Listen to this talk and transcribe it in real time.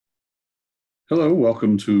Hello,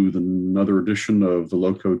 welcome to another edition of the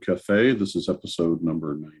Low Code Cafe. This is episode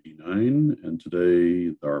number 99, and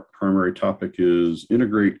today our primary topic is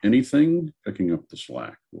integrate anything, picking up the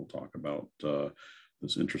slack. We'll talk about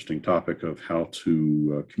this interesting topic of how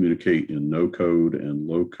to communicate in no code and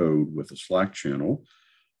low code with a Slack channel.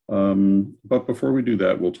 But before we do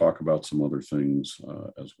that, we'll talk about some other things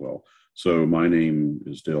as well. So my name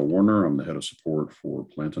is Dale Warner. I'm the head of support for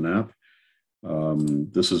Plant an App.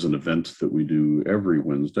 This is an event that we do every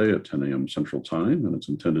Wednesday at 10 a.m. Central Time, and it's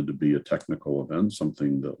intended to be a technical event,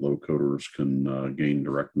 something that low coders can gain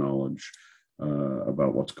direct knowledge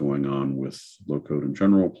about what's going on with low code in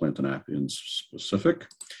general, Plant an App in specific.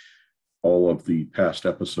 All of the past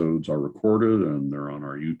episodes are recorded and they're on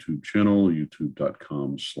our YouTube channel,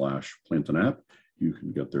 youtube.com/plantanApp. You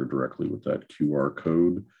can get there directly with that QR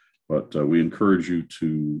code. But we encourage you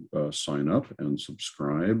to sign up and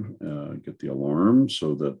subscribe, get the alarm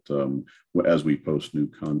so that as we post new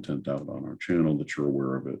content out on our channel, that you're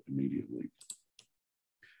aware of it immediately.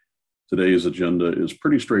 Today's agenda is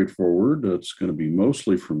pretty straightforward. It's going to be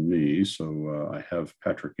mostly from me. So I have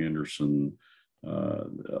Patrick Anderson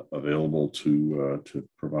available to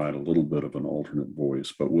provide a little bit of an alternate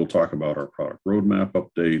voice, but we'll talk about our product roadmap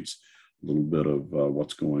updates, a little bit of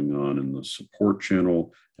what's going on in the support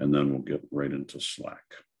channel, and then we'll get right into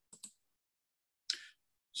Slack.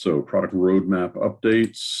 So product roadmap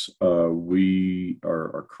updates,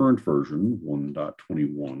 our current version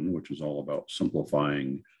 1.21, which is all about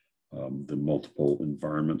simplifying the multiple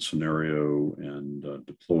environment scenario and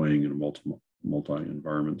deploying in a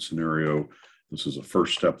multi-environment scenario. This is a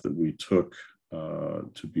first step that we took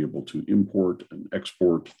to be able to import and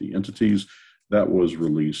export the entities. That was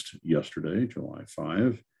released yesterday, July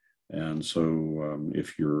 5. And so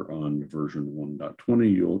if you're on version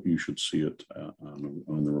 1.20, you should see it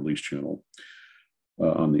on the release channel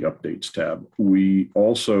on the updates tab. We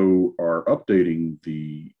also are updating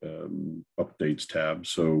the updates tab.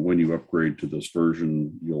 So when you upgrade to this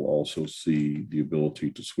version, you'll also see the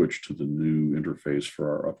ability to switch to the new interface for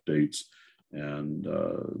our updates. And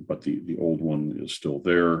but the old one is still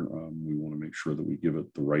there. We want to make sure that we give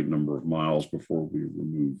it the right number of miles before we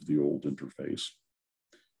remove the old interface.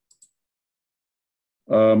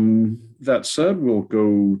 That said, we'll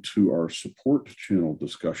go to our support channel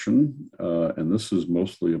discussion, and this is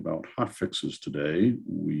mostly about hotfixes today.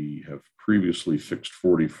 We have previously fixed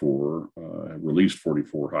 44, released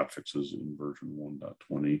 44 hotfixes in version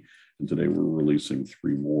 1.20, and today we're releasing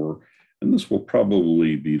 3 more. And this will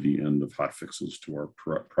probably be the end of hotfixes to our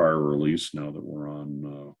prior release. Now that we're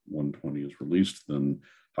on 1.20 is released, then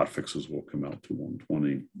hotfixes will come out to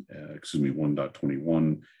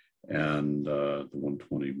 1.21, and the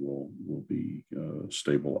 1.20 will be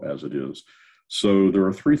stable as it is. So there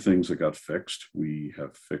are 3 things that got fixed. We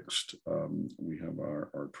have fixed, we have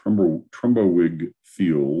our TrumboWig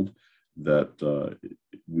field that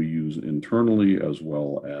we use internally, as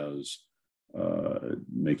well as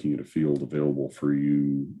making it a field available for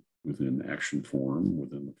you within Action Form,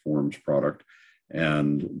 within the Forms product.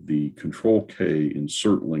 And the Control K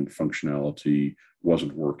insert link functionality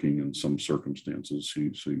wasn't working in some circumstances. So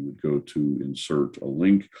you would go to insert a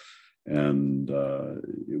link and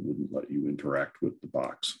it wouldn't let you interact with the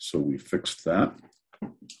box. So we fixed that.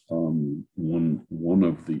 One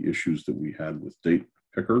of the issues that we had with Date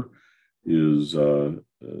Picker is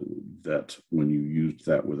that when you used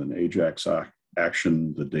that with an Ajax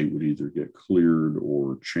action, the date would either get cleared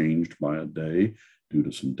or changed by a day due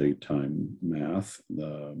to some date time math.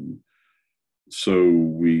 So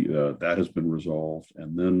that has been resolved.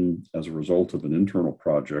 And then as a result of an internal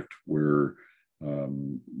project where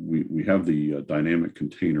we have the dynamic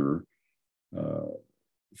container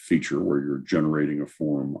feature where you're generating a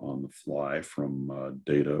form on the fly from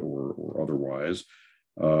data or otherwise,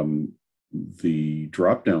 the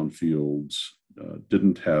drop-down fields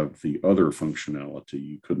didn't have the other functionality.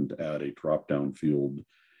 You couldn't add a drop-down field.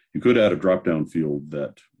 You could add a drop-down field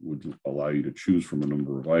that would allow you to choose from a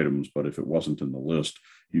number of items, but if it wasn't in the list,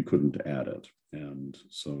 you couldn't add it. And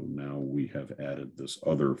so now we have added this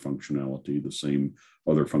other functionality, the same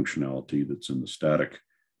other functionality that's in the static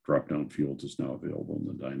drop-down fields is now available in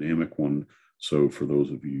the dynamic one. So for those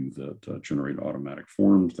of you that generate automatic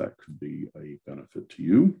forms, that could be a benefit to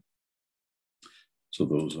you. So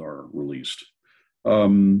those are released.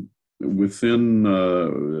 Within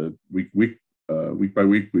week by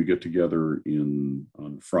week, we get together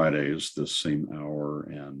on Fridays, this same hour,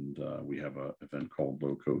 and we have an event called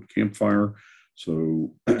Low Code Campfire.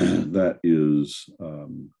 So that is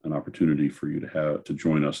an opportunity for you to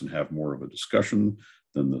join us and have more of a discussion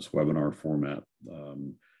than this webinar format.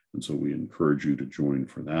 And so we encourage you to join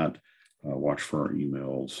for that. watch for our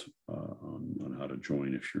emails on how to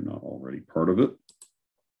join if you're not already part of it.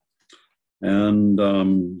 And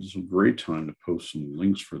it's a great time to post some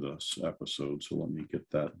links for this episode, so let me get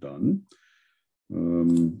that done.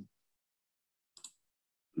 And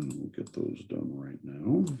we'll get those done right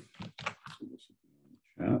now. So this will be on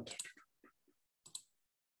the chat.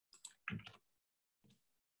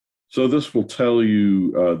 So this will tell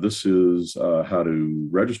you, this is how to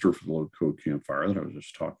register for the low code campfire that I was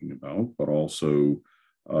just talking about, but also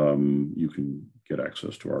you can get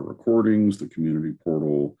access to our recordings, the community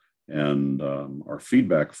portal, and our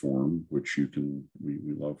feedback form, which you can,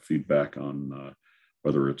 we love feedback on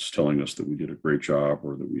whether it's telling us that we did a great job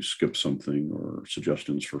or that we skipped something, or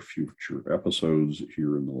suggestions for future episodes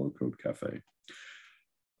here in the Low Code Cafe.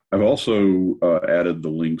 I've also added the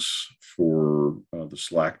links for the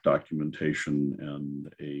Slack documentation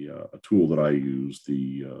and a tool that I use,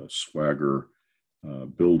 the Swagger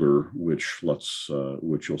Builder, which you'll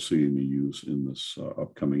see me use in this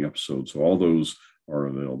upcoming episode. So all those are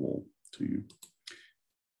available to you.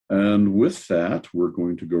 And with that, we're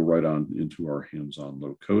going to go right on into our hands-on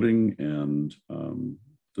low coding. And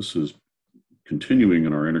this is continuing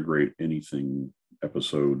in our Integrate Anything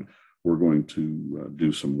episode. We're going to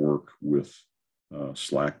do some work with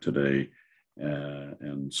Slack today.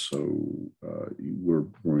 And so we're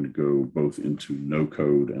going to go both into no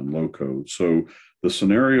code and low code. So the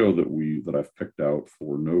scenario that I've picked out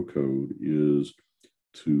for no code is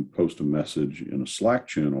to post a message in a Slack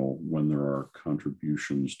channel when there are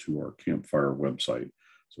contributions to our Campfire website.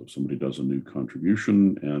 So if somebody does a new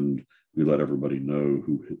contribution and we let everybody know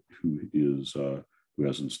who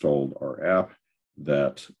has installed our app,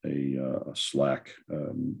 that our Slack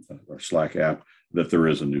app, that there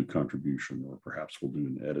is a new contribution, or perhaps we'll do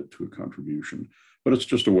an edit to a contribution. But it's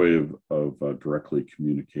just a way of directly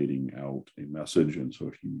communicating out a message. And so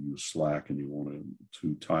if you use Slack and you want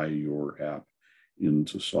to tie your app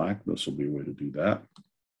into Slack, this will be a way to do that.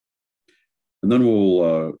 And then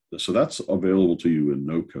so that's available to you in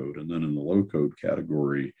no code. And then in the low code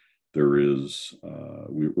category, there is,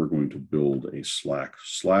 we're going to build a Slack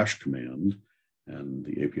 / command, and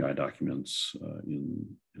the API documents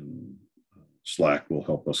in Slack will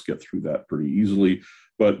help us get through that pretty easily.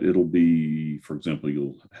 But it'll be, for example,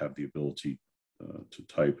 you'll have the ability to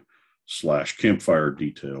type / campfire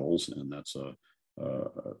details, and that's a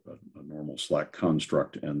normal Slack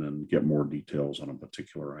construct, and then get more details on a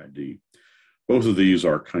particular ID. Both of these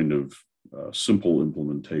are kind of simple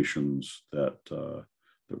implementations that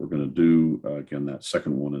we're going to do. Again, that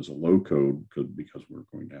second one is a low code because we're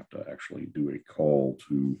going to have to actually do a call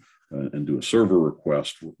to and do a server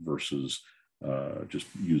request versus just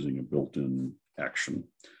using a built-in action.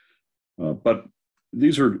 But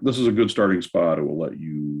this is a good starting spot. It will let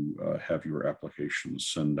you have your application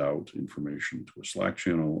send out information to a Slack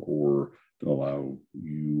channel, or to allow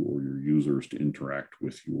you or your users to interact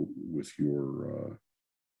with your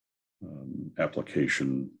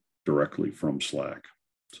application directly from Slack.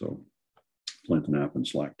 So plant an app in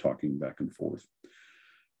Slack talking back and forth.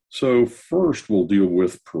 So first we'll deal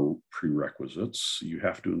with prerequisites. You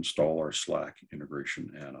have to install our Slack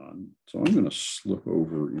integration add-on. So I'm going to slip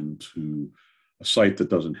over into a site that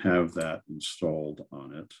doesn't have that installed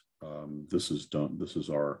on it. This is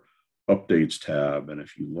our updates tab. And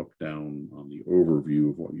if you look down on the overview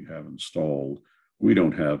of what you have installed, we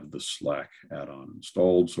don't have the Slack add-on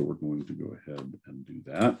installed. So we're going to go ahead and do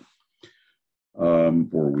that.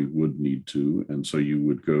 Or we would need to. And so you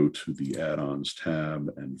would go to the add-ons tab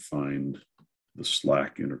and find the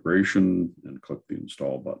Slack integration and click the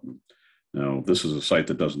install button. Now, this is a site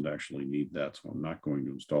that doesn't actually need that, so I'm not going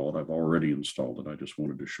to install it. I've already installed it. I just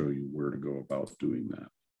wanted to show you where to go about doing that.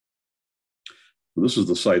 So this is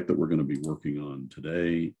the site that we're going to be working on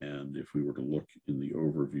today. And if we were to look in the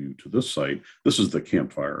overview to this site, this is the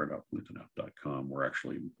campfire.lintonapp.com. We're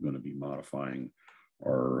actually going to be modifying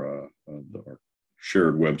our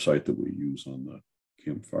shared website that we use on the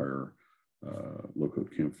Campfire,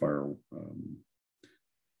 low-code Campfire.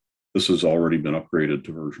 This has already been upgraded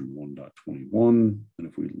to version 1.21. And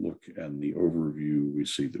if we look at the overview, we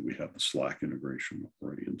see that we have the Slack integration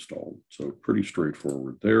already installed. So pretty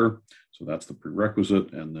straightforward there. So that's the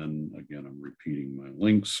prerequisite. And then again, I'm repeating my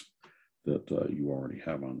links that you already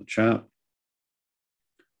have on the chat.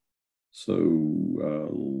 So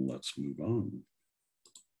let's move on.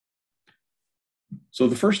 So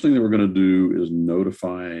the first thing that we're going to do is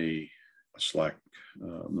notify Slack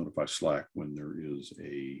when there is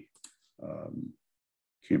a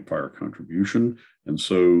Campfire contribution. And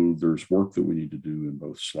so there's work that we need to do in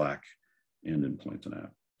both Slack and in Plant an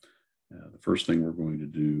App. The first thing we're going to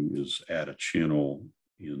do is add a channel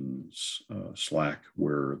in Slack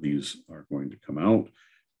where these are going to come out.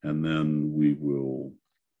 And then we will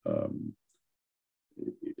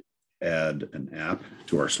add an app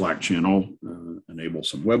to our Slack channel, enable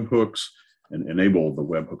some webhooks, and enable the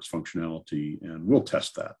webhooks functionality, and we'll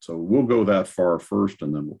test that. So we'll go that far first,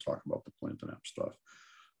 and then we'll talk about the plant and app stuff.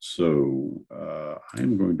 So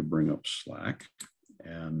I'm going to bring up Slack,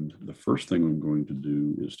 and the first thing I'm going to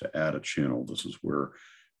do is to add a channel. This is where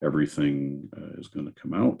everything is going to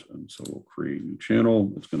come out, and so we'll create a new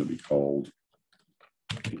channel. It's going to be called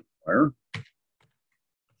Campfire.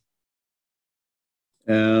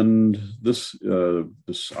 And this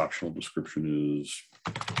optional description is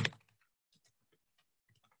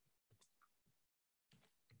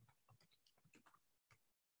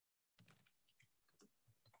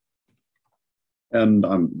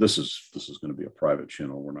this is going to be a private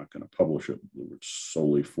channel. We're not going to publish it. It's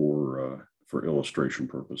solely for illustration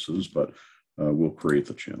purposes, but we'll create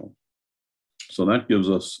the channel. So that gives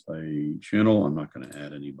us a channel. I'm not going to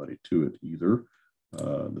add anybody to it either.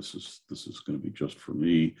 This is going to be just for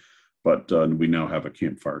me, but we now have a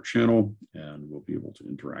Campfire channel, and we'll be able to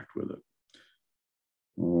interact with it.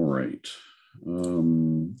 All right.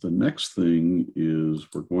 The next thing is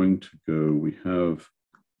we're going to go. We have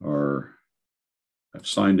I've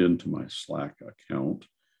signed into my Slack account,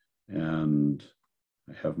 and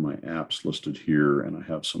I have my apps listed here, and I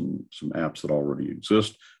have some apps that already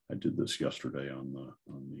exist. I did this yesterday on the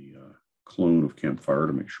clone of Campfire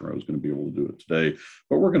to make sure I was going to be able to do it today,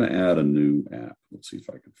 but we're going to add a new app. Let's see if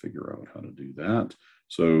I can figure out how to do that.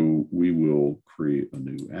 So we will create a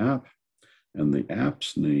new app, and the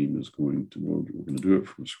app's name is we're going to do it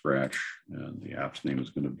from scratch, and the app's name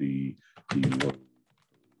is going to be the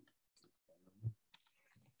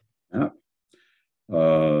app.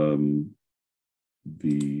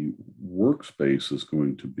 The workspace is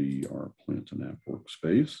going to be our plant and app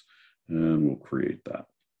workspace, and we'll create that.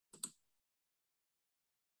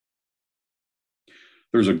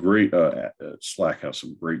 There's a great, Slack has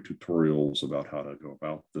some great tutorials about how to go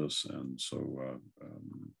about this. And so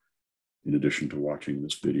in addition to watching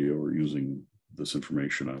this video or using this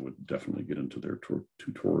information, I would definitely get into their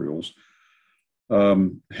tutorials.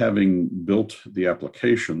 Having built the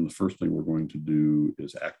application, the first thing we're going to do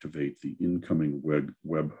is activate the incoming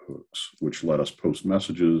webhooks, which let us post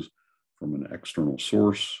messages from an external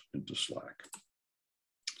source into Slack.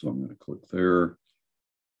 So I'm going to click there.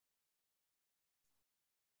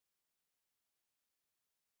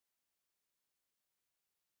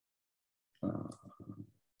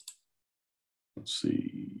 Let's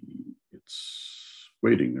see, it's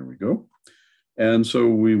waiting, there we go. And so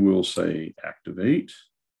we will say activate,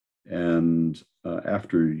 and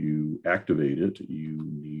after you activate it, you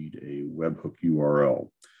need a webhook URL.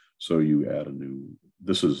 So you add a new,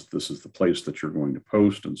 this is the place that you're going to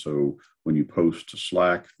post, and so when you post to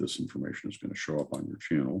Slack, this information is going to show up on your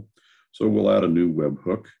channel. So we'll add a new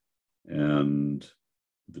webhook, and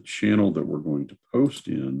the channel that we're going to post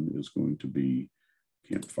in is going to be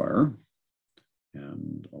Campfire,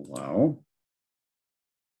 and allow.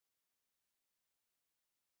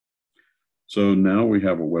 So now we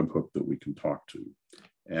have a webhook that we can talk to,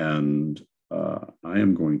 and I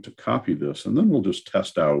am going to copy this, and then we'll just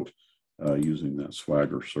test out using that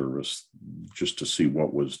Swagger service just to see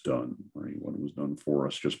what was done, right? What was done for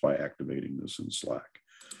us just by activating this in Slack.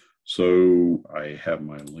 So I have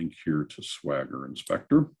my link here to Swagger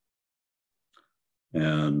Inspector,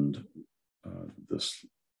 and this,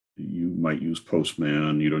 you might use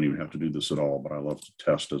Postman. You don't even have to do this at all, but I love to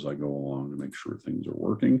test as I go along to make sure things are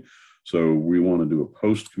working. So we want to do a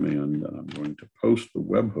post command, and I'm going to post the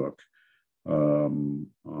webhook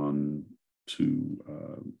into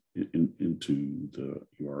the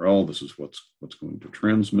URL. This is what's going to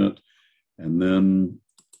transmit, and then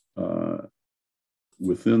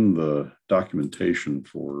within the documentation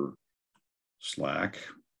for Slack,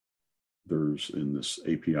 there's in this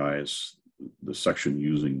APIs, the section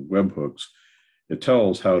using webhooks, it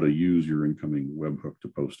tells how to use your incoming webhook to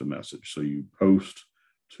post a message. So you post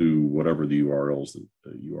to whatever the URL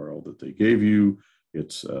that they gave you.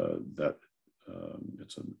 It's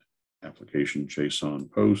it's an application JSON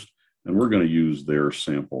post, and we're going to use their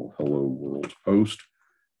sample hello world post.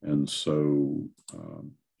 And so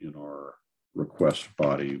in our request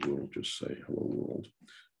body, we'll just say hello world.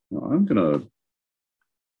 Now I'm going to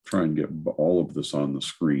try and get all of this on the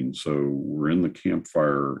screen. So we're in the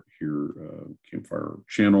Campfire here, Campfire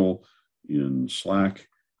channel in Slack.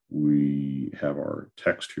 We have our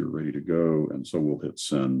text here ready to go, and so we'll hit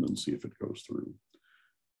send and see if it goes through.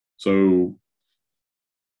 So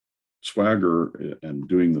Swagger and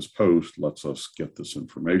doing this post lets us get this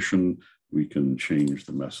information. we can change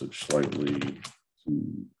the message slightly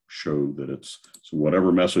to show that it's, so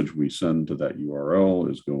whatever message we send to that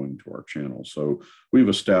URL is going to our channel. So we've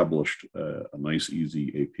established a nice, easy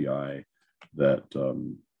API that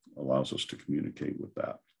allows us to communicate with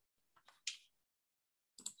that.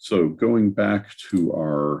 So going back to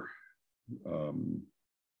our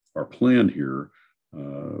plan here,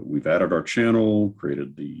 we've added our channel,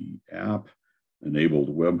 created the app, enabled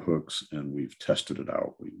webhooks, and we've tested it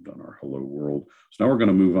out. We've done our hello world. So now we're going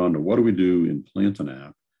to move on to what do we do in Plant an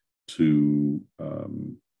App to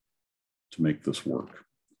make this work.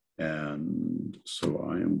 And so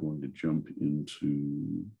I am going to jump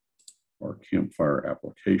into our Campfire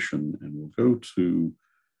application, and we'll go to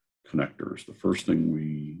connectors. The first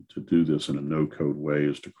thing to do this in a no-code way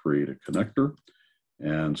is to create a connector.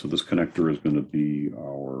 And so this connector is going to be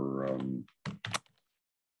our,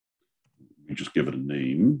 we just give it a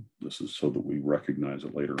name. This is so that we recognize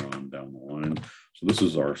it later on down the line. So this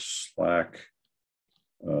is our Slack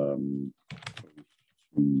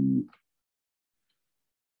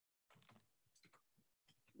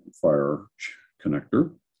Fire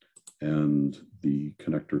connector, and the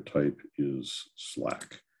connector type is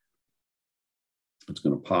Slack. It's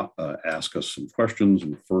going to ask us some questions,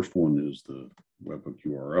 and the first one is the webhook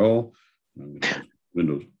URL. And I'm going to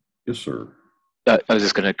Windows. Yes, sir. I was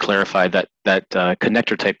just going to clarify that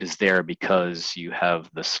connector type is there because you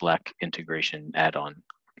have the Slack integration add-on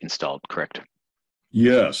installed, correct?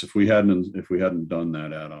 Yes. If we hadn't done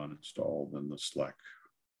that add-on installed, then the Slack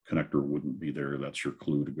connector wouldn't be there. That's your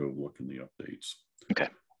clue to go look in the updates. Okay.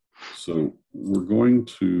 So we're going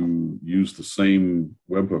to use the same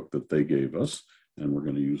webhook that they gave us, and we're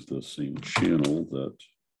going to use the same channel that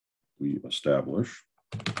we establish.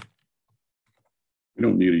 We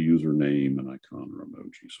don't need a username, an icon, or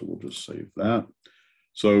emoji, so we'll just save that.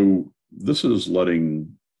 So this is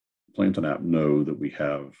letting Plant an App know that we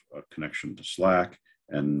have a connection to Slack,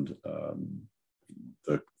 and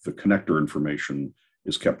the connector information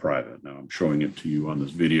is kept private. Now I'm showing it to you on this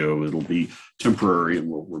video. It'll be temporary, and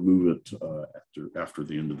we'll remove it after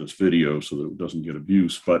the end of this video so that it doesn't get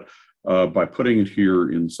abuse. But by putting it here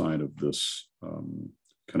inside of this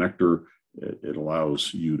connector, it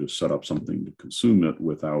allows you to set up something to consume it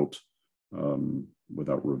without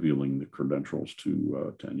revealing the credentials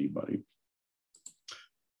to anybody.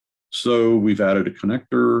 So we've added a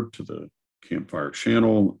connector to the Campfire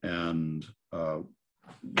channel, and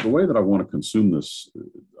the way that I want to consume this,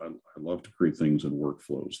 I love to create things in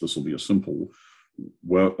workflows. This will be a simple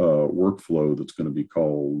workflow that's going to be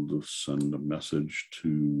called send a message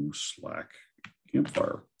to Slack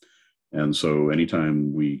Campfire. And so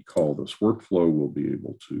anytime we call this workflow, we'll be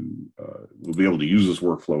able to use this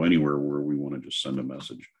workflow anywhere where we want to just send a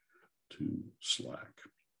message to Slack.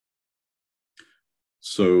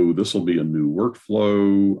 So this will be a new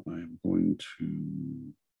workflow. I'm going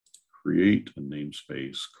to create a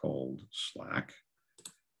namespace called Slack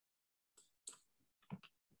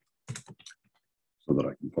so that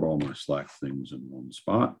I can put all my Slack things in one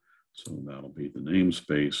spot. So that'll be the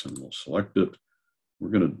namespace, and we'll select it. We're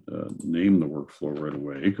going to name the workflow right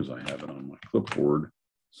away because I have it on my clipboard.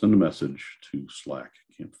 Send a message to Slack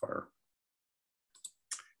Campfire.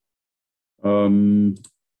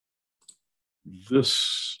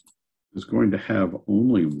 This is going to have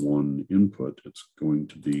only one input. It's going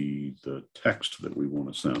to be the text that we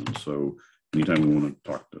want to send. So anytime we want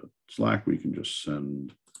to talk to Slack, we can just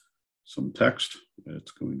send some text.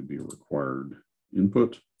 It's going to be a required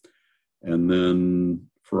input. And then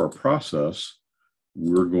for our process,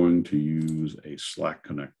 we're going to use a Slack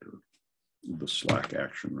connector, the Slack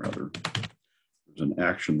action rather. There's an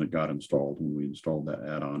action that got installed when we installed that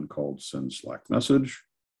add-on called send Slack message,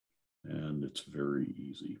 and it's very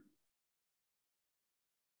easy.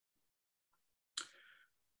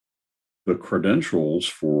 The credentials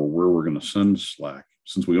for where we're going to send Slack,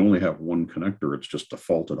 since we only have one connector, it's just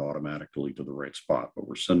defaulted automatically to the right spot, but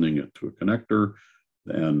we're sending it to a connector,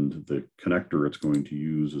 and the connector it's going to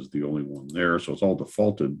use is the only one there. So it's all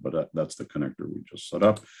defaulted, but that's the connector we just set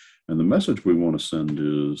up. And the message we want to send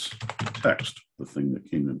is text, the thing that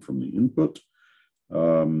came in from the input.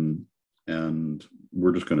 And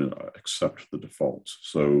we're just going to accept the defaults.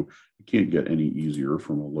 So you can't get any easier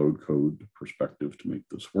from a load code perspective to make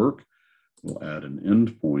this work. We'll add an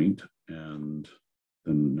endpoint, and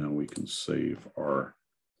then now we can save our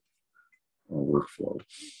workflow.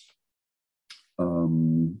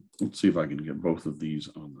 Let's see if I can get both of these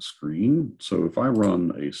on the screen. So if I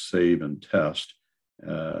run a save and test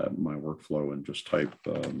my workflow and just type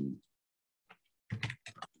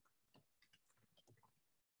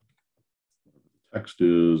text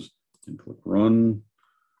is and click run,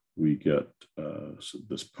 we get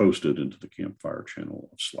this posted into the Campfire channel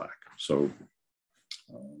of Slack. So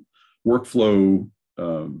workflow,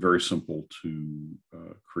 very simple to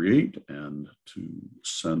create and to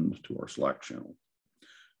send to our Slack channel.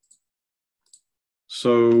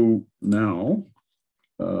 So now,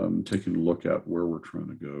 taking a look at where we're trying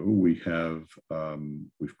to go, we've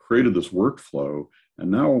created this workflow, and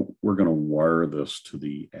now we're going to wire this to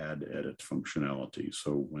the add edit functionality.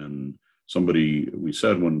 So when somebody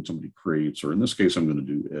creates, or in this case, I'm going to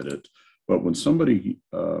do edit, but when somebody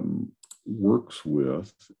works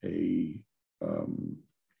with a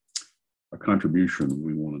contribution,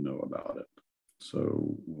 we want to know about it.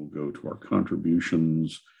 So we'll go to our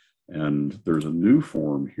contributions, and there's a new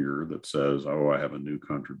form here that says, oh, I have a new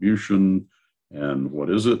contribution, and what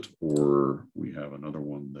is it? Or we have another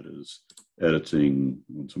one that is editing.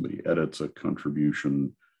 When somebody edits a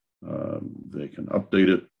contribution, they can update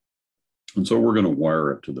it. And so we're going to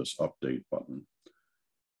wire it to this update button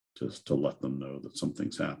just to let them know that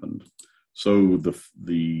something's happened. So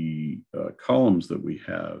the columns that we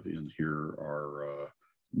have in here are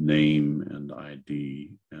name and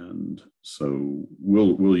ID, and so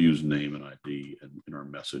we'll use name and ID in our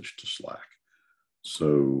message to Slack.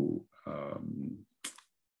 So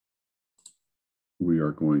we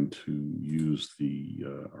are going to use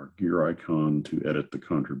our gear icon to edit the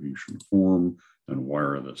contribution form and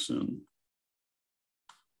wire this in.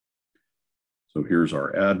 So here's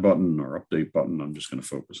our add button, our update button. I'm just going to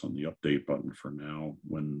focus on the update button for now.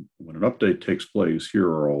 When an update takes place, here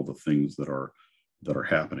are all the things that are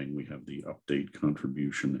happening. We have the update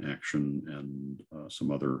contribution action and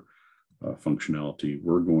some other functionality.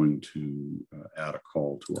 We're going to add a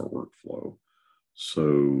call to our workflow.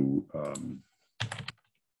 So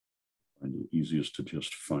find it easiest to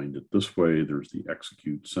just find it this way. There's the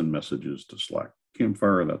execute send messages to Slack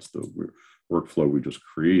Campfire. That's the workflow we just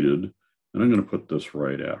created. And I'm going to put this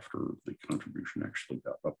right after the contribution actually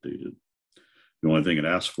got updated. The only thing it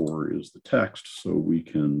asks for is the text, so we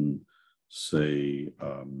can say,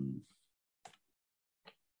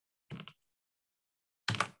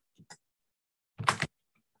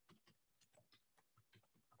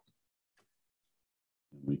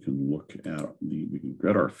 we can look at we can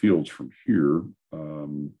get our fields from here.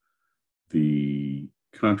 The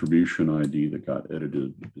contribution ID that got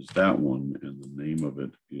edited is that one, and the name of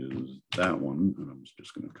it is that one. And I'm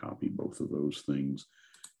just going to copy both of those things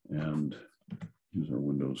and use our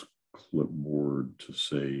Windows clipboard to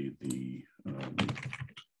say the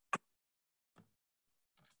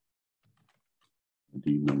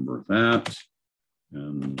ID number of that,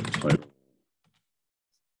 and the title.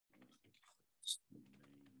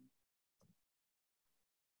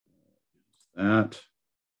 That.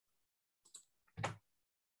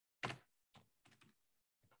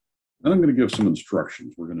 And I'm going to give some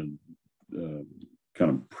instructions. We're going to kind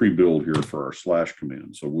of pre-build here for our slash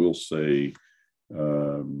command. So we'll say,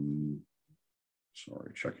 sorry,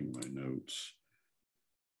 checking my notes.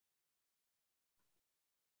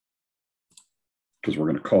 Because we're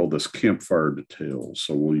going to call this campfire details.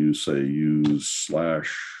 So we'll use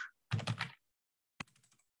slash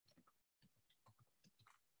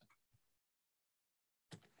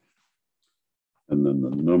and then the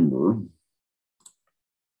number.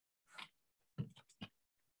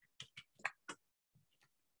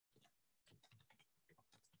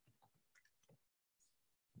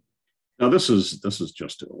 Now this is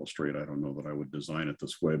just to illustrate. I don't know that I would design it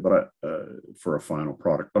this way, but for a final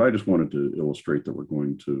product. But I just wanted to illustrate that we're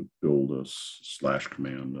going to build a slash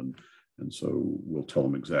command, and so we'll tell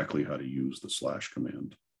them exactly how to use the slash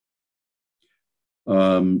command.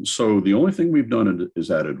 So the only thing we've done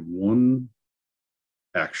is added one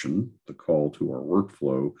action, the call to our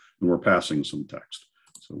workflow, and we're passing some text.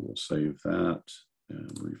 So we'll save that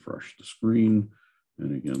and refresh the screen.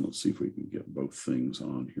 And again, let's see if we can get both things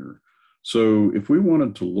on here. So if we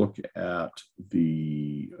wanted to look at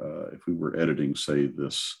if we were editing, say,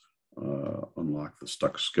 this unlock the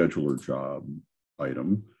stuck scheduler job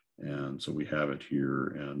item, and so we have it here,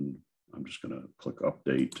 and I'm just going to click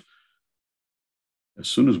update. As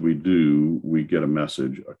soon as we do, we get a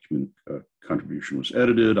message, a contribution was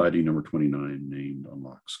edited, ID number 29, named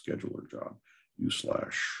unlock scheduler job. Use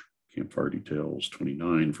slash campfire details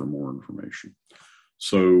 29 for more information.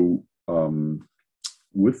 So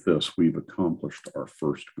with this, we've accomplished our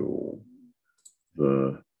first goal.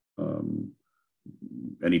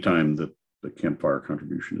 Anytime that the campfire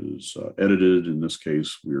contribution is edited, in this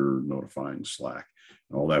case, we're notifying Slack.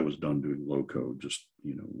 And all that was done doing low code. Just,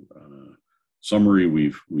 on a summary,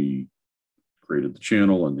 we created the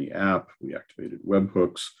channel and the app, we activated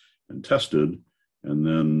webhooks and tested, and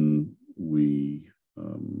then we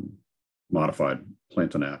modified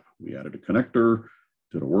Plantain app. We added a connector,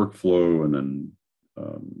 did a workflow, and then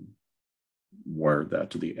wired that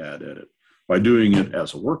to the add edit. By doing it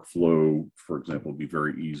as a workflow, for example, it'd be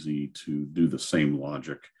very easy to do the same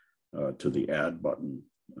logic to the add button.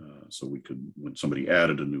 So we could, when somebody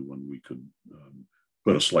added a new one, we could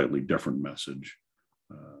put a slightly different message.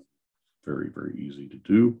 Very, very easy to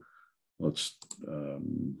do. Let's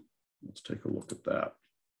take a look at that.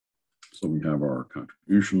 So we have our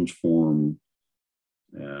contributions form,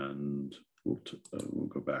 and we'll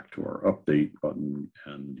go back to our update button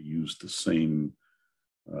and use the same.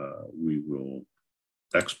 We will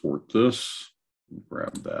export this,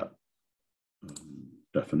 grab that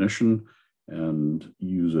definition, and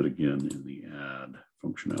use it again in the add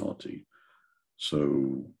functionality.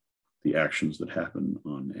 So the actions that happen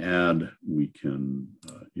on add, we can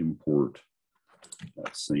import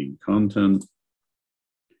that same content.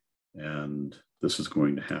 And this is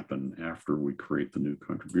going to happen after we create the new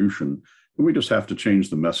contribution. And we just have to change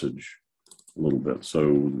the message a little bit.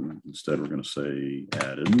 So instead, we're going to say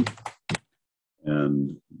added.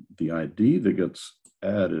 And the ID that gets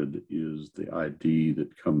added is the ID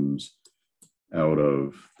that comes out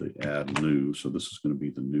of the add new. So this is going to be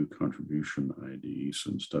the new contribution ID.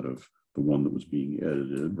 So instead of the one that was being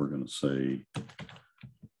edited, we're going to say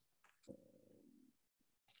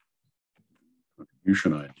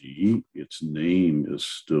contribution ID. Its name is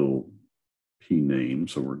still p name,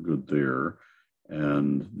 so we're good there.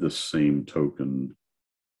 And this same token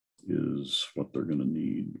is what they're going to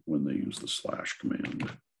need when they use the slash command.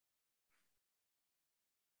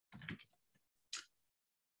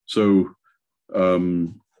 So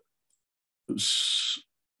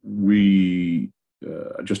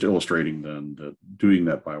just illustrating then that doing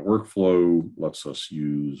that by workflow lets us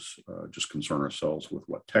use, just concern ourselves with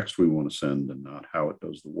what text we want to send and not how it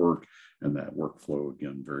does the work. And that workflow,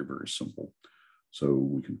 again, very, very simple. So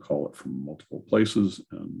we can call it from multiple places,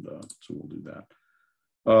 and so we'll do that.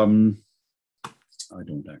 I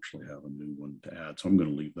don't actually have a new one to add, so I'm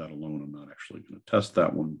going to leave that alone. I'm not actually going to test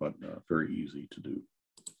that one, but very easy to do.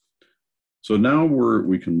 So now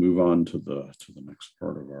we can move on to the next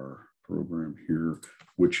part of our program here,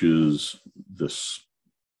 which is this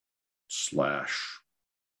slash.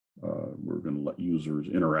 We're going to let users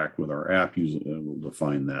interact with our app. We'll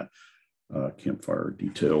define that campfire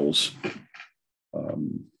details.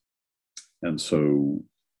 And so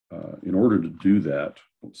in order to do that,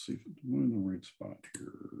 let's see if I'm in the right spot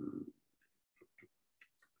here.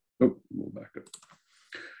 Oh, we'll back up.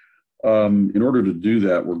 In order to do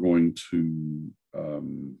that, we're going to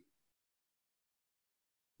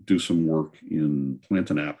do some work in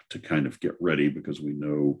Plantain app to kind of get ready, because we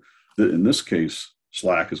know that in this case,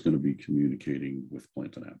 Slack is going to be communicating with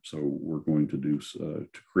Plantain app. So we're going to do to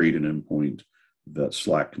create an endpoint that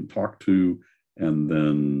Slack can talk to, and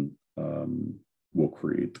then we'll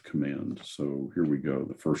create the command. So here we go.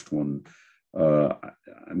 The first one,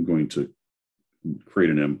 I'm going to create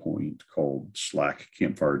an endpoint called Slack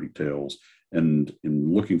campfire details. And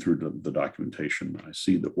in looking through the documentation, I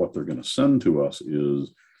see that what they're going to send to us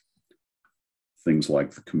is things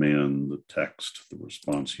like the command, the text, the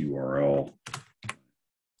response URL.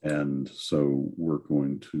 And so we're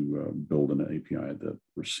going to build an API that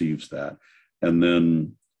receives that. And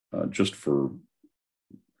then just for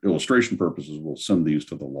illustration purposes, we'll send these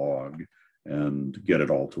to the log and get it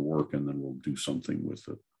all to work, and then we'll do something with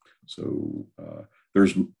it. So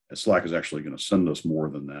Slack is actually going to send us more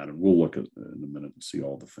than that, and we'll look at in a minute and see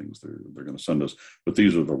all the things they're going to send us, but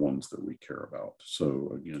these are the ones that we care about.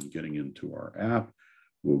 So again, getting into our app,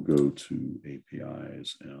 we'll go to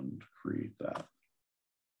APIs and create that.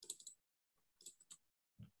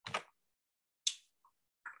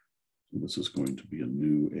 So this is going to be a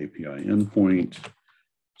new API endpoint.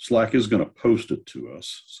 Slack is going to post it to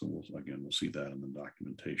us. So we'll see that in the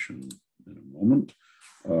documentation in a moment.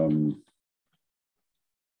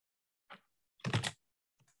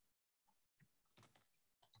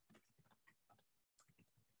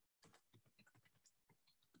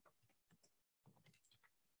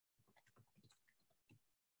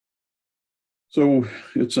 So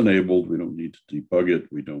it's enabled. We don't need to debug it.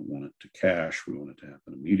 We don't want it to cache. We want it to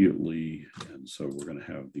happen immediately. And so we're going to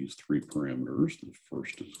have these three parameters. The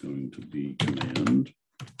first is going to be command.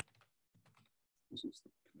 This is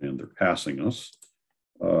the command they're passing us.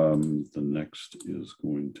 The next is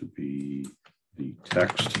going to be the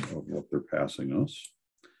text of what they're passing us.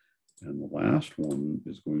 And the last one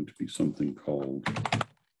is going to be something called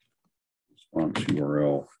response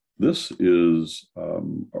URL. This is,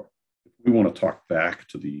 we want to talk back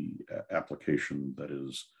to the application that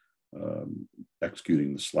is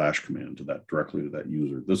executing the slash command to that directly to that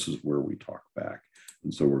user, this is where we talk back.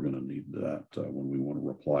 And so we're going to need that when we want to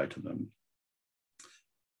reply to them.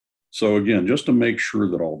 So again, just to make sure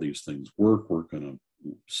that all these things work, we're going to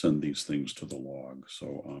send these things to the log.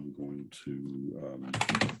 So I'm going to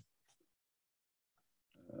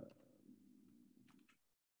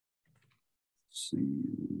see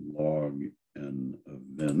log an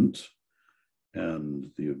event, and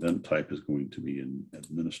the event type is going to be an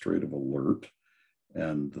administrative alert.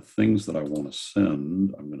 And the things that I want to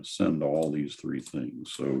send, I'm going to send all these three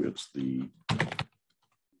things. So it's the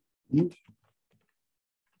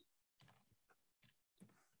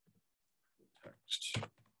text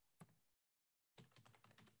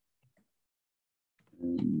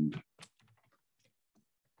and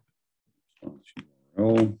response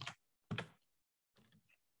URL.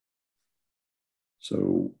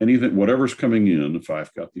 So anything, whatever's coming in, if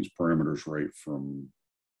I've got these parameters right from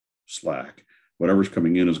Slack, whatever's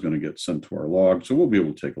coming in is going to get sent to our log. So we'll be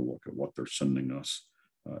able to take a look at what they're sending us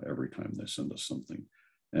every time they send us something.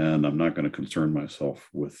 And I'm not going to concern myself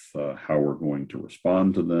with how we're going to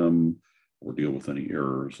respond to them or deal with any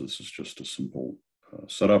errors. This is just a simple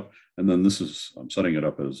setup. And then this is, I'm setting it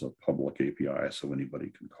up as a public API so anybody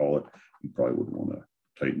can call it. You probably would want to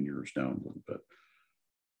tighten yours down a little bit.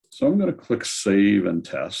 So I'm going to click save and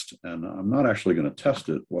test, and I'm not actually going to test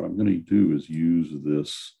it. What I'm going to do is use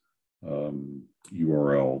this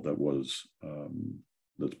URL that was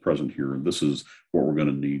that's present here. And this is what we're going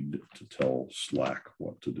to need to tell Slack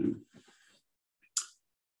what to do.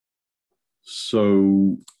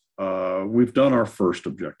 So we've done our first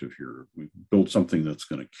objective here. We've built something that's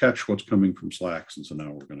going to catch what's coming from Slack. And so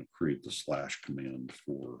now we're going to create the slash command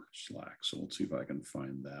for Slack. So let's see if I can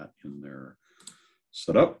find that in there.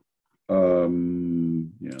 Set up.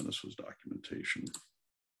 Yeah, this was documentation.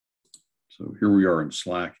 So here we are in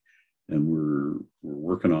Slack, and we're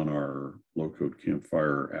working on our low-code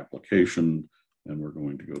campfire application, and we're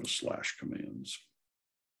going to go to slash commands.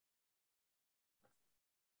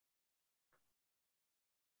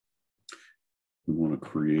 We want to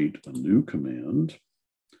create a new command,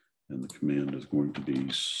 and the command is going to be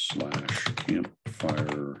slash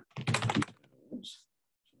campfire details.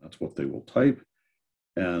 So that's what they will type.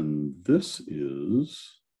 And this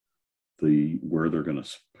is the where they're going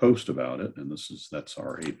to post about it, and that's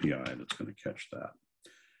our API that's going to catch that.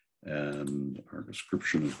 And our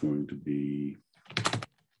description is going to be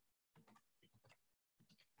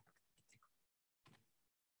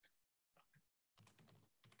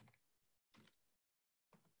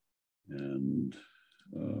and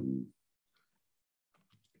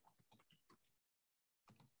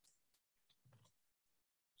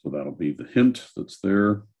so that'll be the hint that's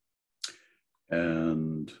there.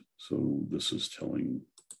 And so this is telling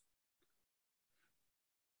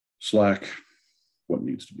Slack what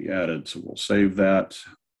needs to be added. So we'll save that.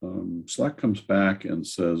 Slack comes back and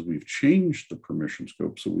says we've changed the permission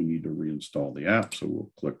scope, so we need to reinstall the app. So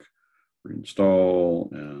we'll click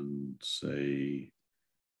reinstall and say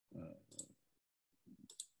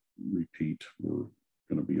repeat. We're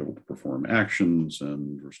going to be able to perform actions,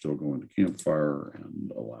 and we're still going to campfire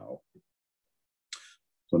and allow.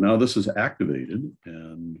 So now this is activated,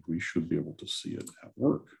 and we should be able to see it at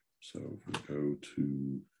work. So if we go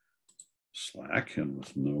to Slack, and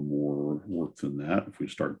with no more work than that, if we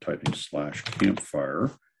start typing slash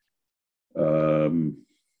campfire,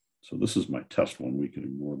 so this is my test one. We can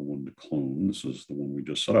ignore the one to clone. This is the one we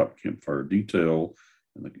just set up, campfire detail,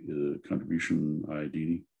 and the contribution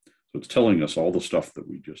ID. So it's telling us all the stuff that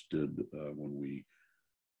we just did when we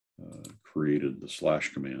created the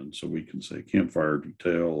slash command. So we can say campfire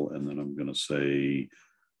detail, and then I'm going to say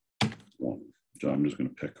one. So I'm just going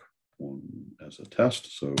to pick one as a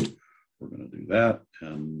test. So we're going to do that,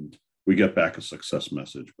 and we get back a success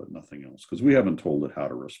message, but nothing else, because we haven't told it how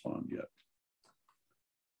to respond yet.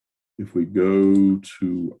 If we go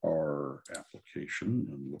to our application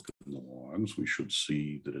and look at the logs, we should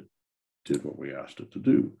see that it did what we asked it to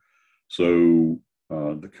do. So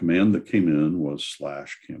the command that came in was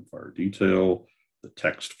slash campfire detail. The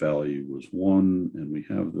text value was 1, and we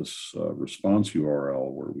have this response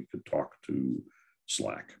URL where we could talk to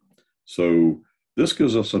Slack. So this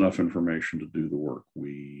gives us enough information to do the work.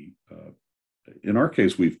 We, in our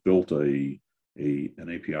case, we've built an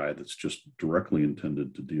API that's just directly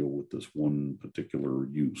intended to deal with this one particular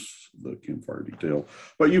use, the campfire detail.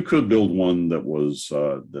 But you could build one that was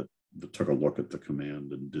that took a look at the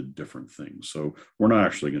command and did different things. So we're not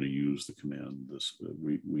actually going to use the command.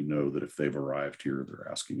 We know that if they've arrived here, they're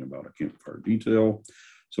asking about a campfire detail.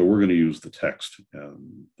 So we're going to use the text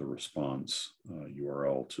and the response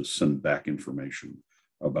URL to send back information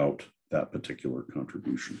about that particular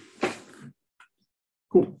contribution.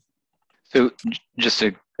 Cool. So just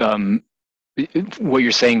to, what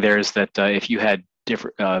you're saying there is that if you had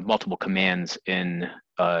different multiple commands in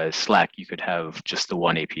Slack, you could have just the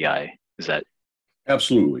one API. Is that?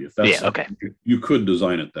 Absolutely. If that's, yeah, okay. You could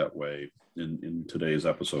design it that way. In today's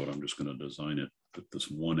episode, I'm just going to design it that this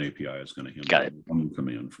one API is going to handle one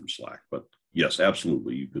command from Slack. But yes,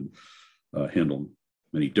 absolutely, you could handle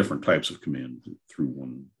many different types of command through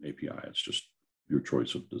one API. It's just your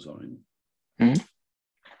choice of design. Mm-hmm.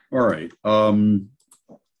 All right.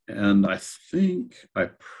 And I think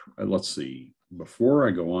let's see. Before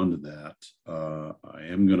I go on to that,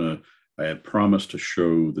 I had promised to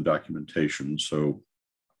show the documentation. So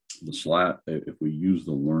the Slack, if we use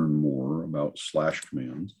the learn more about /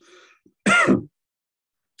 commands,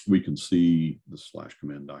 we can see the /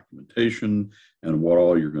 command documentation and what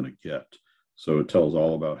all you're going to get. So it tells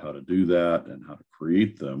all about how to do that and how to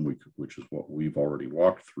create them, which is what we've already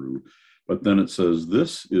walked through. But then it says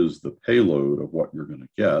this is the payload of what you're going to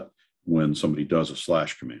get when somebody does a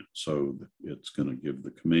 / command. So it's going to give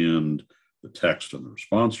the command, the text, and the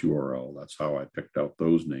response URL. That's how I picked out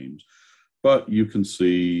those names. But you can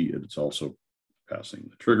see it's also passing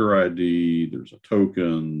the trigger ID. There's a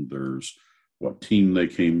token. There's what team they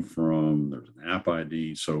came from. There's an app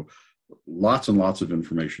ID. So lots and lots of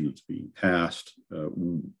information that's being passed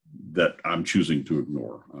that I'm choosing to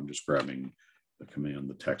ignore. I'm just grabbing the command,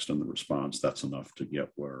 the text, and the response. That's enough to get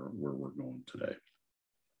where we're going today.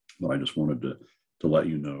 But I just wanted to let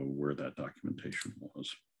you know where that documentation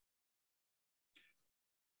was.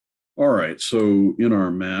 All right, so in our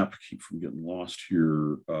map, keep from getting lost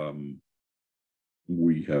here,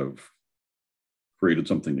 we have created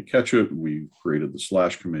something to catch it. We created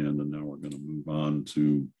the / command, and now we're going to move on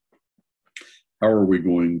to how are we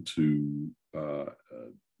going to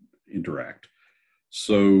interact.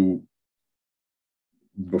 So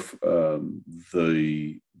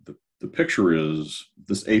the picture is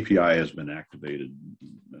this API has been activated.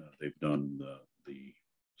 They've done the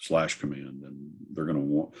 / command, and we're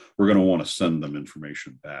going to want to send them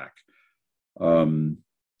information back. I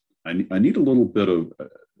need a little bit of,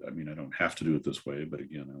 I don't have to do it this way, but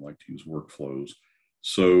again, I like to use workflows.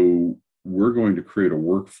 So we're going to create a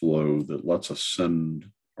workflow that lets us send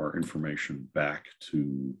our information back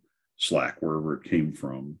to Slack, wherever it came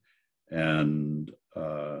from. And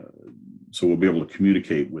so we'll be able to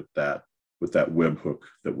communicate with that webhook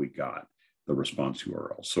that we got, the response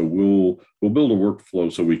URL. So we'll build a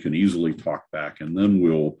workflow so we can easily talk back, and then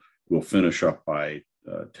we'll finish up by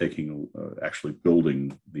actually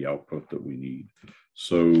building the output that we need.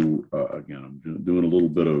 So again, I'm doing a little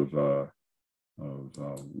bit of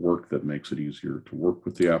work that makes it easier to work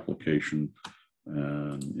with the application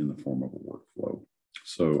and in the form of a workflow.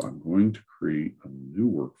 So I'm going to create a new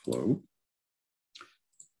workflow,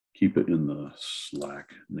 keep it in the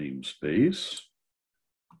Slack namespace,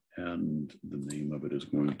 and the name of it is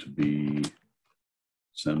going to be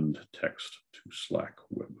send text to Slack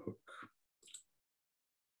webhook.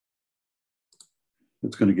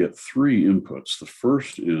 It's going to get 3 inputs. The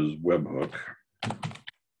first is webhook.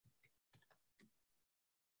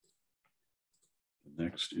 The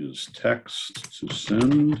next is text to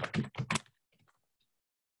send,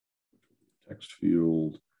 text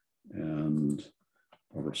field, and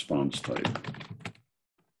a response type.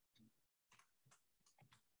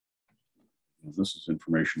 Now, this is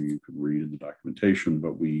information you can read in the documentation,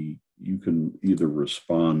 but you can either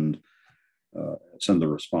send the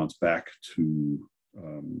response back to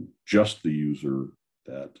just the user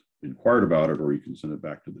that inquired about it, or you can send it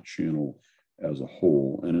back to the channel as a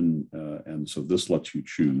whole. And so this lets you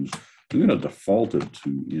choose. I'm going to default it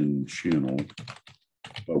to in channel,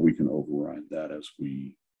 but we can override that as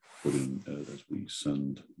we as we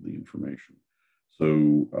send the information.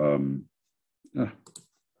 So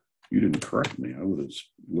you didn't correct me. I would have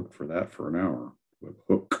looked for that for an hour.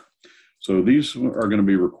 Webhook. So these are going to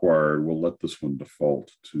be required. We'll let this one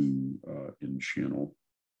default to in channel.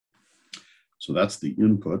 So that's the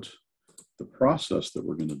input. The process that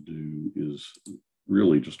we're going to do is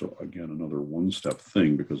really just, again, another one-step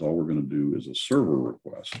thing, because all we're going to do is a server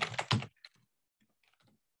request.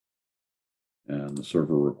 And the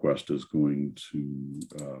server request is going to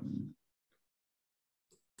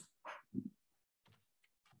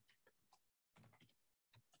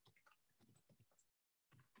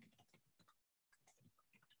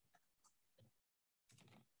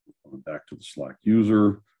back to the Slack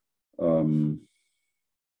user. The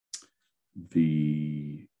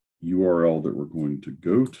URL that we're going to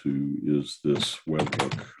go to is this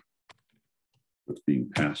webhook that's being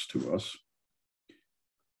passed to us.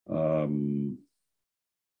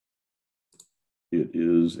 it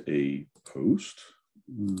is a post.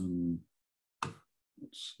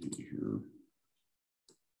 Let's see here.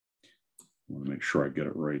 I want to make sure I get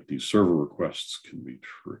it right. These server requests can be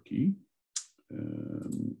tricky.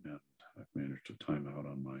 And I've managed to time out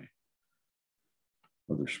on my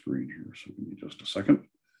other screen here. So give me just a second.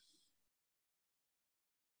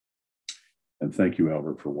 And thank you,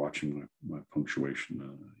 Albert, for watching my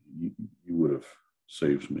punctuation. You would have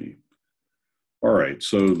saved me. All right,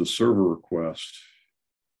 so the server request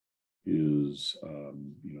is,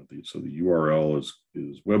 so the URL is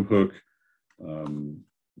webhook.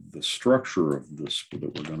 The structure of this that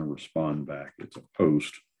we're going to respond back, it's a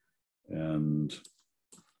post. And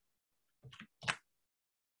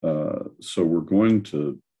so we're going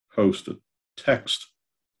to post a text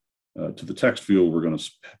to the text field. We're going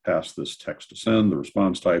to pass this text to send. The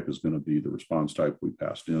response type is going to be the response type we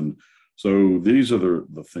passed in. So these are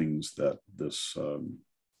the things that this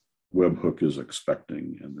webhook is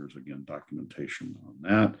expecting. And there's, again, documentation on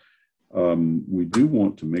that. We do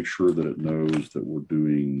want to make sure that it knows that we're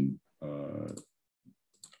doing the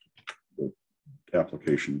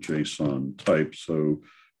application JSON type. So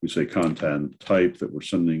we say content type that we're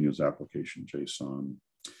sending is application JSON.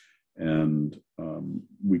 And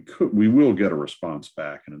we will get a response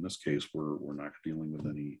back. And in this case, we're not dealing with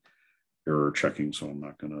any error checking. So I'm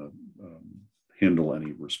not going to handle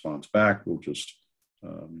any response back. We'll just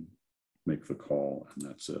make the call, and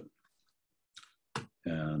that's it.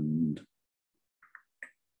 And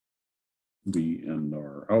we end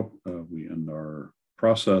our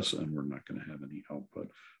process, and we're not going to have any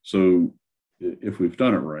output. So if we've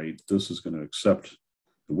done it right, this is going to accept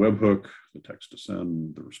the webhook, the text to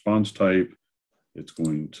send, the response type. It's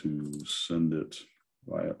going to send it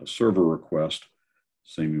via a server request,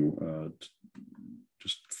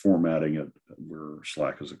 just formatting it where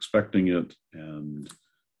Slack is expecting it, and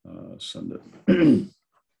send it.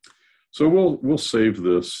 So we'll save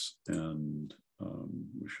this, and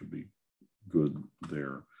we should be good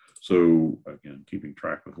there. So again, keeping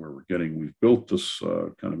track of where we're getting, we've built this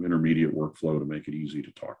kind of intermediate workflow to make it easy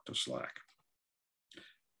to talk to Slack.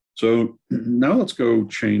 So now let's go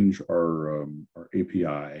change our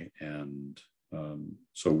API. And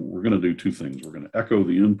so we're going to do two things. We're going to echo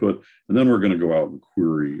the input, and then we're going to go out and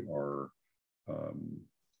query our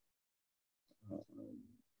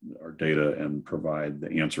data and provide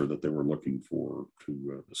the answer that they were looking for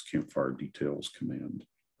to this campfire details command.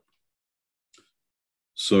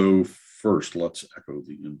 So first, let's echo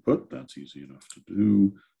the input. That's easy enough to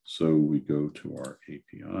do. So we go to our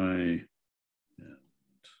API and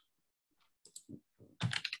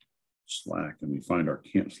Slack, and we find our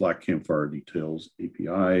Slack campfire details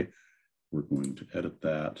API. We're going to edit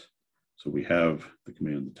that. So we have the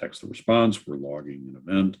command to text the response. We're logging an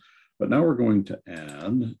event. But now we're going to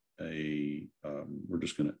add we're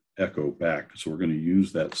just going to echo back. So we're going to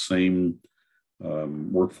use that same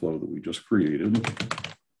workflow that we just created.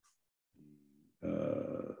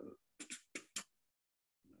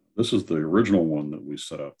 This is the original one that we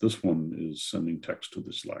set up. This one is sending text to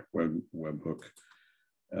the Slack webhook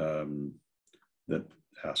that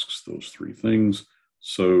asks those three things.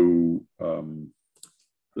 So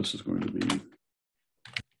this is going to be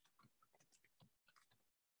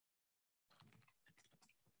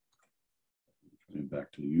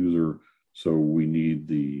back to the user. So we need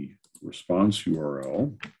the response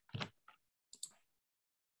URL,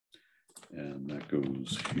 and that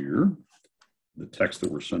goes here. The text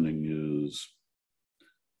that we're sending is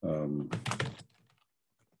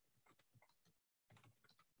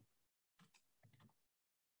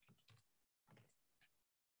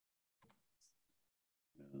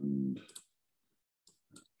and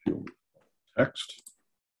field text.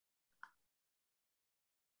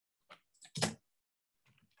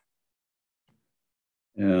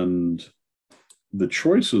 And the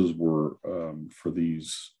choices were for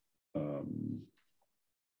these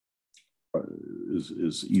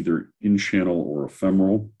is either in-channel or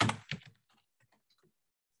ephemeral.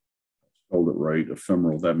 Spelled it right,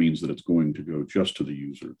 ephemeral. That means that it's going to go just to the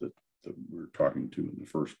user that we're talking to in the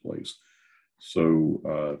first place.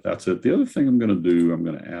 So that's it. The other thing I'm going to do, I'm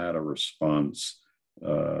going to add a response,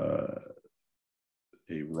 a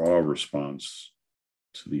raw response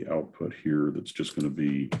to the output here that's just going to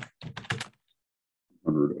be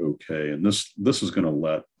 100 OK. And this is going to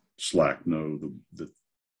let Slack know that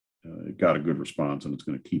it got a good response, and it's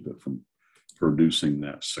going to keep it from producing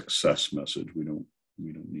that success message. We don't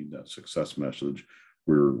need that success message.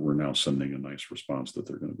 We're now sending a nice response that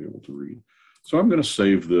they're going to be able to read. So I'm going to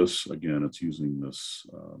save this. Again, it's using this.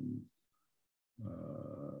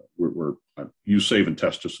 I use save and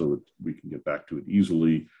test just so that we can get back to it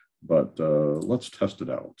easily. but let's test it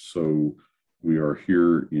out. So we are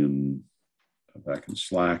here back in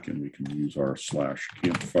Slack, and we can use our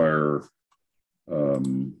 /campfire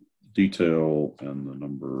detail and the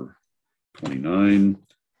number 29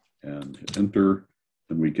 and hit enter,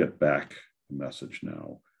 and we get back a message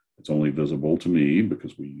now. It's only visible to me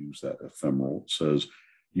because we use that ephemeral. It says,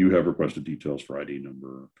 you have requested details for ID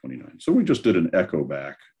number 29. So we just did an echo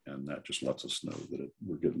back, and that just lets us know that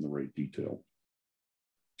we're getting the right detail.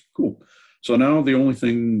 Cool. So now the only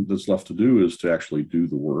thing that's left to do is to actually do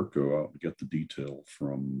the work, go out and get the detail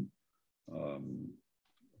from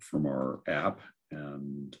our app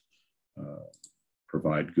and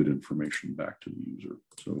provide good information back to the user.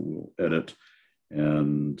 So we'll edit,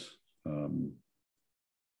 and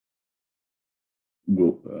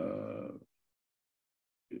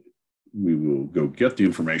we will go get the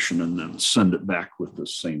information and then send it back with the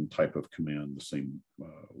same type of command, the same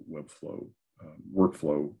Webflow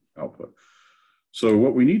workflow output. So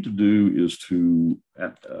what we need to do is to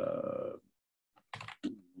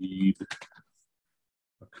read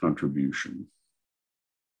a contribution.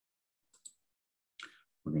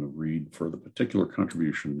 We're going to read for the particular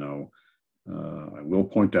contribution now. I will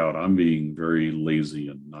point out I'm being very lazy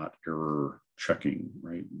and not error checking,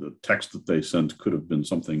 right? The text that they sent could have been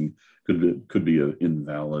something, could be an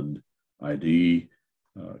invalid ID,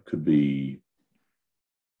 could be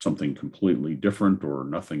something completely different or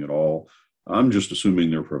nothing at all. I'm just assuming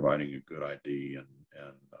they're providing a good ID, and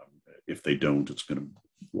if they don't, it's going to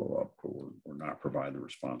blow up or not provide the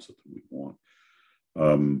response that we want.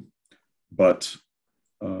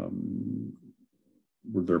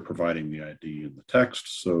 They're providing the ID in the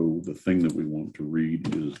text. So the thing that we want to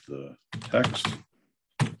read is the text.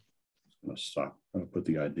 I'm going to stop, put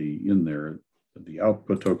the ID in there. The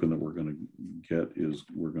output token that we're going to get is,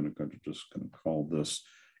 we're going to just call this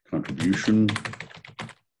contribution.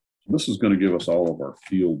 This is going to give us all of our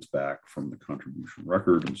fields back from the contribution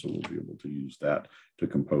record, and so we'll be able to use that to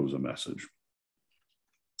compose a message.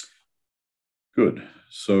 Good.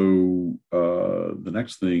 So the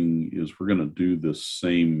next thing is we're going to do this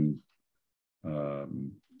same, we're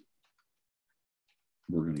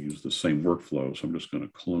going to use the same workflow. So I'm just going to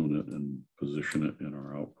clone it and position it in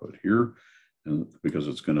our output here. And because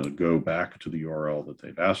it's going to go back to the URL that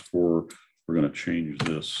they've asked for, we're going to change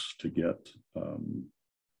this to get,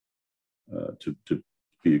 to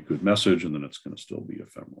be a good message, and then it's going to still be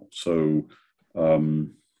ephemeral. So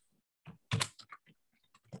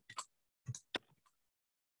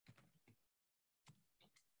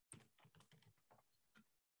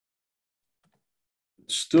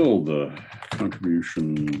still the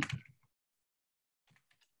contribution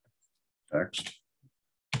text,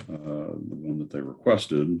 the one that they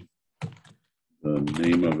requested. The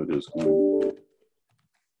name of it is going,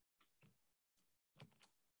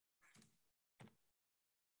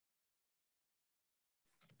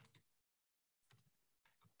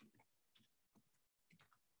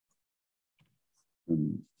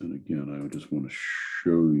 and again, I just want to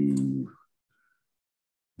show you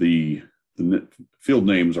the field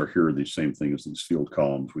names are here, the same thing as these field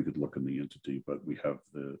columns. We could look in the entity, but we have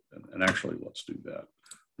and actually let's do that.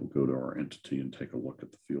 We'll go to our entity and take a look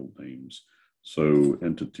at the field names. So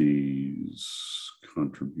entities,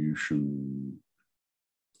 contribution,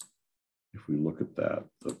 if we look at that,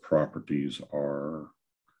 the properties are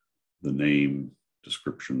the name,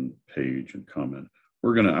 description, page, and comment.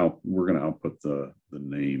 We're going to output the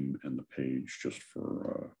name and the page just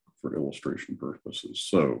for illustration purposes.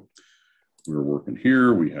 So we're working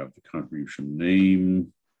here. We have the contribution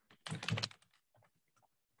name,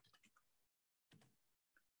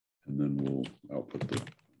 and then we'll output the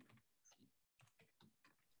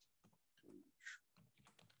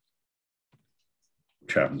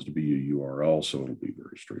which happens to be a URL, so it'll be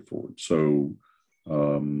very straightforward. So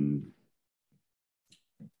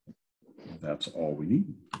that's all we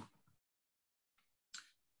need.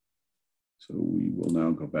 So we will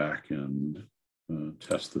now go back and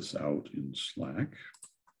test this out in Slack.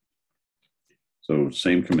 So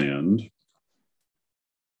same command.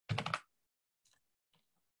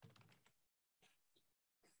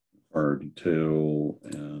 Our detail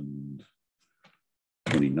and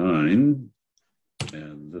 29.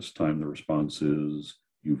 And this time the response is,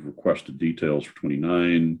 you've requested details for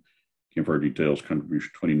 29. Campfire details,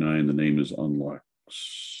 contribution 29. The name is unlock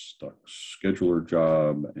stuck scheduler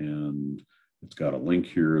job, and it's got a link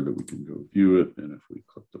here that we can go view it. And if we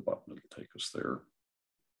click the button, it'll take us there,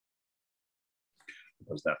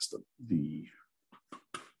 because that's the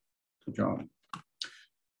job,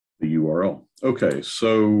 the URL. Okay,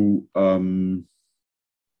 so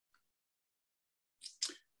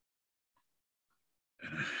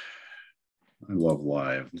I love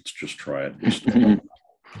live. Let's just try it.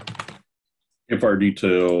 Campfire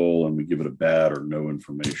detail, and we give it a bad or no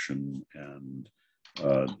information, and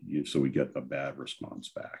so we get a bad response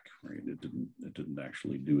back. Right? It didn't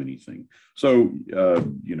actually do anything. So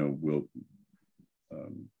we'll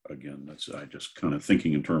again, I just kind of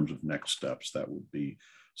thinking in terms of next steps. That would be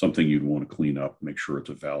something you'd want to clean up, make sure it's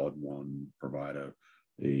a valid one, provide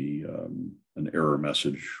an error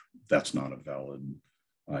message that's not a valid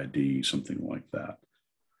ID, something like that.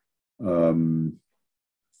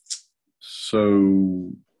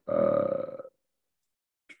 So I'm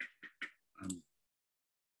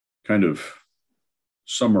kind of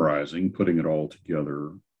summarizing, putting it all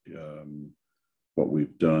together. What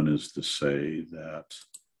we've done is to say that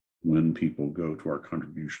when people go to our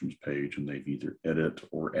contributions page and they've either edit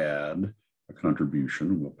or add a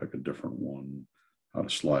contribution, we'll pick a different one, how to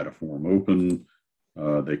slide a form open.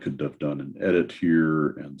 They could have done an edit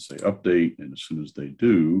here and say update, and as soon as they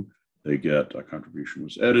do, they get a contribution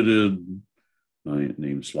was edited,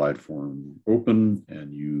 name slide form open,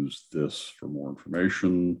 and use this for more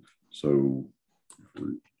information. So if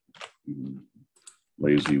we're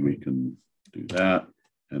lazy, we can do that,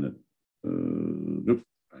 and it, nope,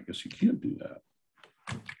 I guess you can't do that.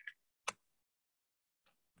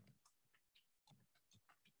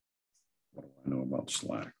 What do I know about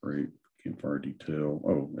Slack, right? Campfire detail,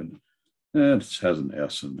 oh, and it has an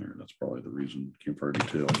S in there. That's probably the reason. Campfire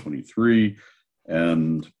detail 23,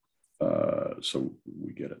 and so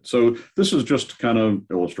we get it. So this is just to kind of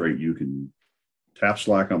illustrate you can tap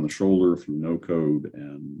Slack on the shoulder through no code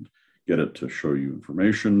and get it to show you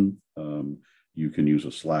information. You can use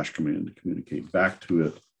a slash command to communicate back to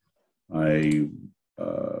it. And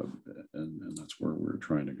that's where we're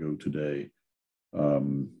trying to go today.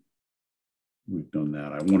 We've done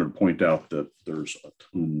that. I wanted to point out that there's a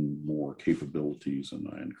ton more capabilities, and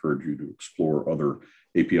I encourage you to explore other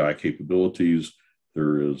API capabilities.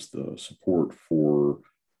 There is the support for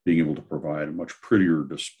being able to provide a much prettier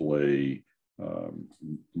display,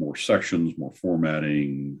 more sections, more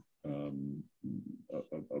formatting,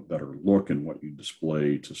 a better look in what you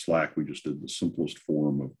display to Slack. We just did the simplest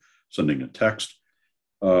form of sending a text,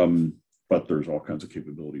 but there's all kinds of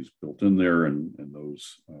capabilities built in there, and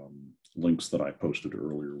those links that I posted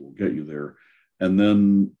earlier will get you there. And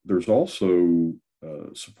then there's also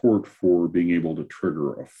support for being able to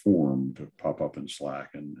trigger a form to pop up in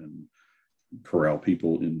Slack and corral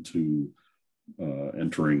people into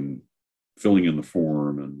filling in the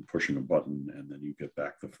form and pushing a button, and then you get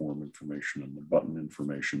back the form information and the button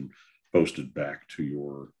information posted back to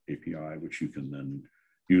your API, which you can then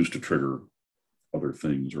use to trigger other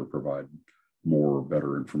things or provide more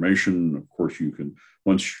better information. Of course, you can,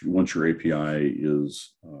 once your API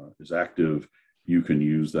is active, you can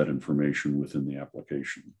use that information within the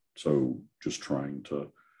application. So just trying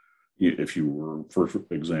to, if you were, for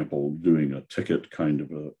example, doing a ticket kind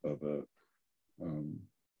of a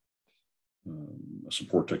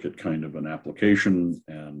support ticket kind of an application,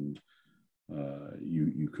 and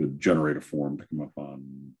you could generate a form to come up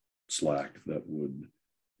on Slack that would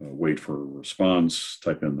wait for a response,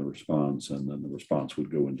 type in the response, and then the response would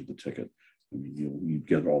go into the ticket. I mean, you'd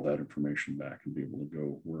get all that information back and be able to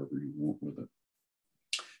go wherever you want with it.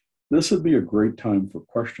 This would be a great time for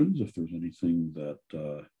questions if there's anything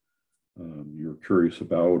that you're curious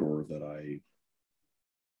about or that I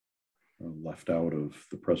left out of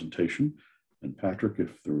the presentation. And Patrick,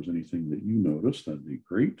 if there was anything that you noticed, that'd be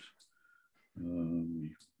great.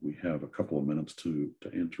 We have a couple of minutes to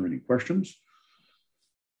answer any questions.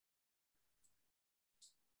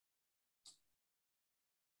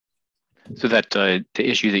 So that the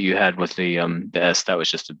issue that you had with the S, that was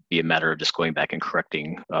just to be a matter of just going back and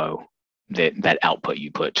correcting that output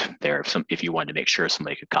you put there. If you wanted to make sure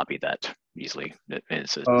somebody could copy that easly,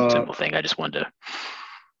 it's a simple thing. I just wanted to.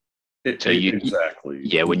 Exactly.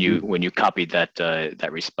 Yeah, when you copied that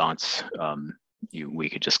response, we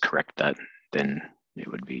could just correct that. Then it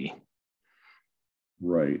would be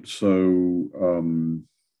right. So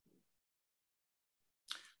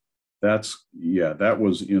that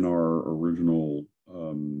was in our original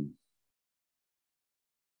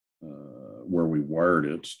where we wired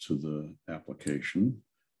it to the application.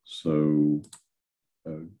 So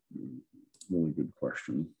really good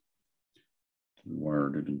question. We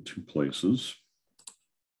wired it in two places.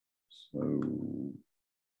 So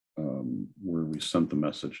where we sent the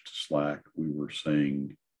message to Slack, we were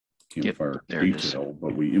saying Campfire detail,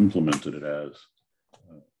 but we implemented it as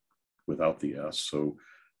without the S. So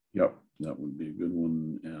yep, that would be a good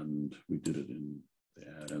one. And we did it in the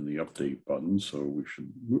add and the update button. So we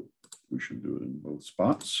should do it in both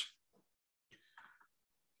spots.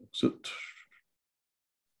 Exit.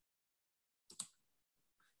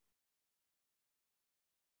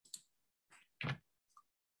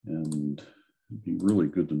 And it'd be really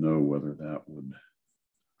good to know whether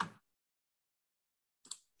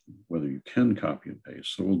whether you can copy and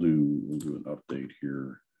paste. So we'll do an update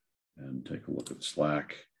here and take a look at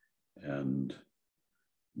Slack. And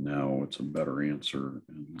now it's a better answer.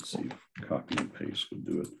 And let's see if copy and paste would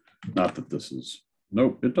do it. Not that this is,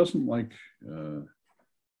 nope, it doesn't like,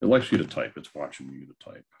 it likes you to type. It's watching you to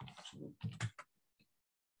type. So,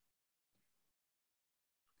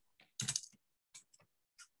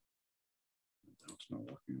 now it's not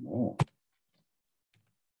working at all.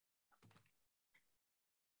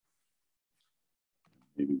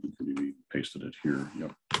 Maybe we could even pasted it here.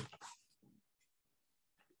 Yep.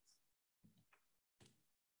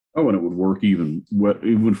 Oh, and it would work even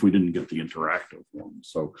if we didn't get the interactive one.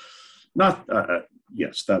 So, not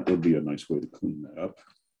yes, that would be a nice way to clean that up.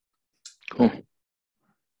 Cool.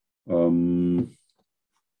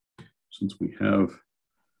 Since we have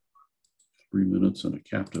 3 minutes and a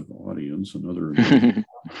captive audience, another thing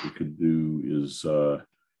we could do is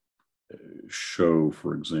show,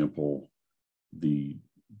 for example, the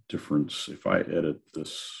difference. If I edit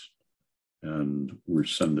this and we're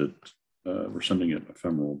sending it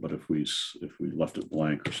ephemeral, but if we left it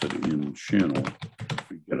blank or set it in channel,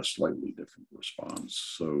 we get a slightly different response.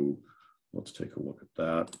 So let's take a look at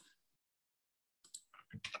that.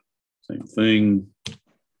 Same thing.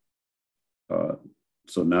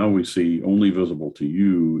 So now we see only visible to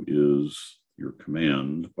you is your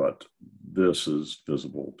command, but this is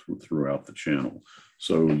visible throughout the channel.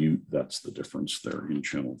 So that's the difference there, in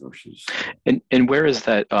channel versus. And where is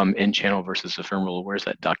that in channel versus ephemeral? Where is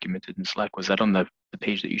that documented in Slack? Was that on the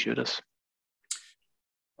page that you showed us?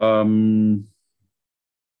 I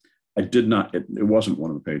did not. It wasn't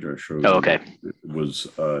one of the pages I showed. Oh, okay. It was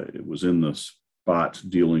in the spot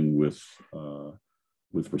dealing with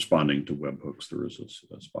responding to webhooks. There is a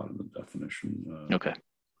spot in the definition. Okay.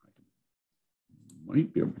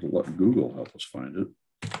 Might be able to let Google help us find it.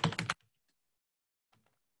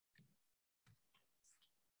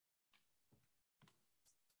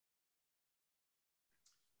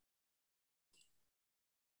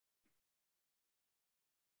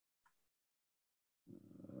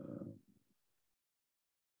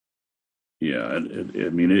 Yeah, I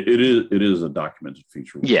mean, it is a documented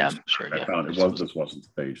feature. Yeah, sure. I found it. This wasn't the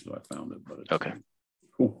page that I found it, but it's okay.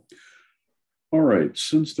 Cool. All right.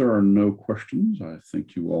 Since there are no questions, I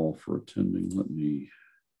thank you all for attending. Let me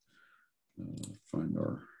find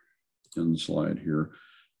our end slide here.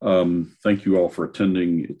 Thank you all for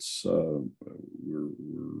attending. It's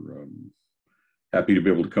we're happy to be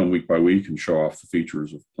able to come week by week and show off the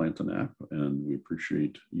features of Plantain app, and we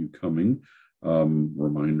appreciate you coming.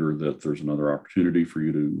 Reminder that there's another opportunity for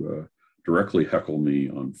you to directly heckle me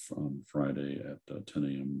on Friday at 10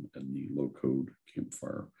 a.m. in the low code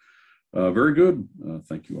campfire. Very good.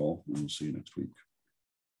 Thank you all, and we'll see you next week.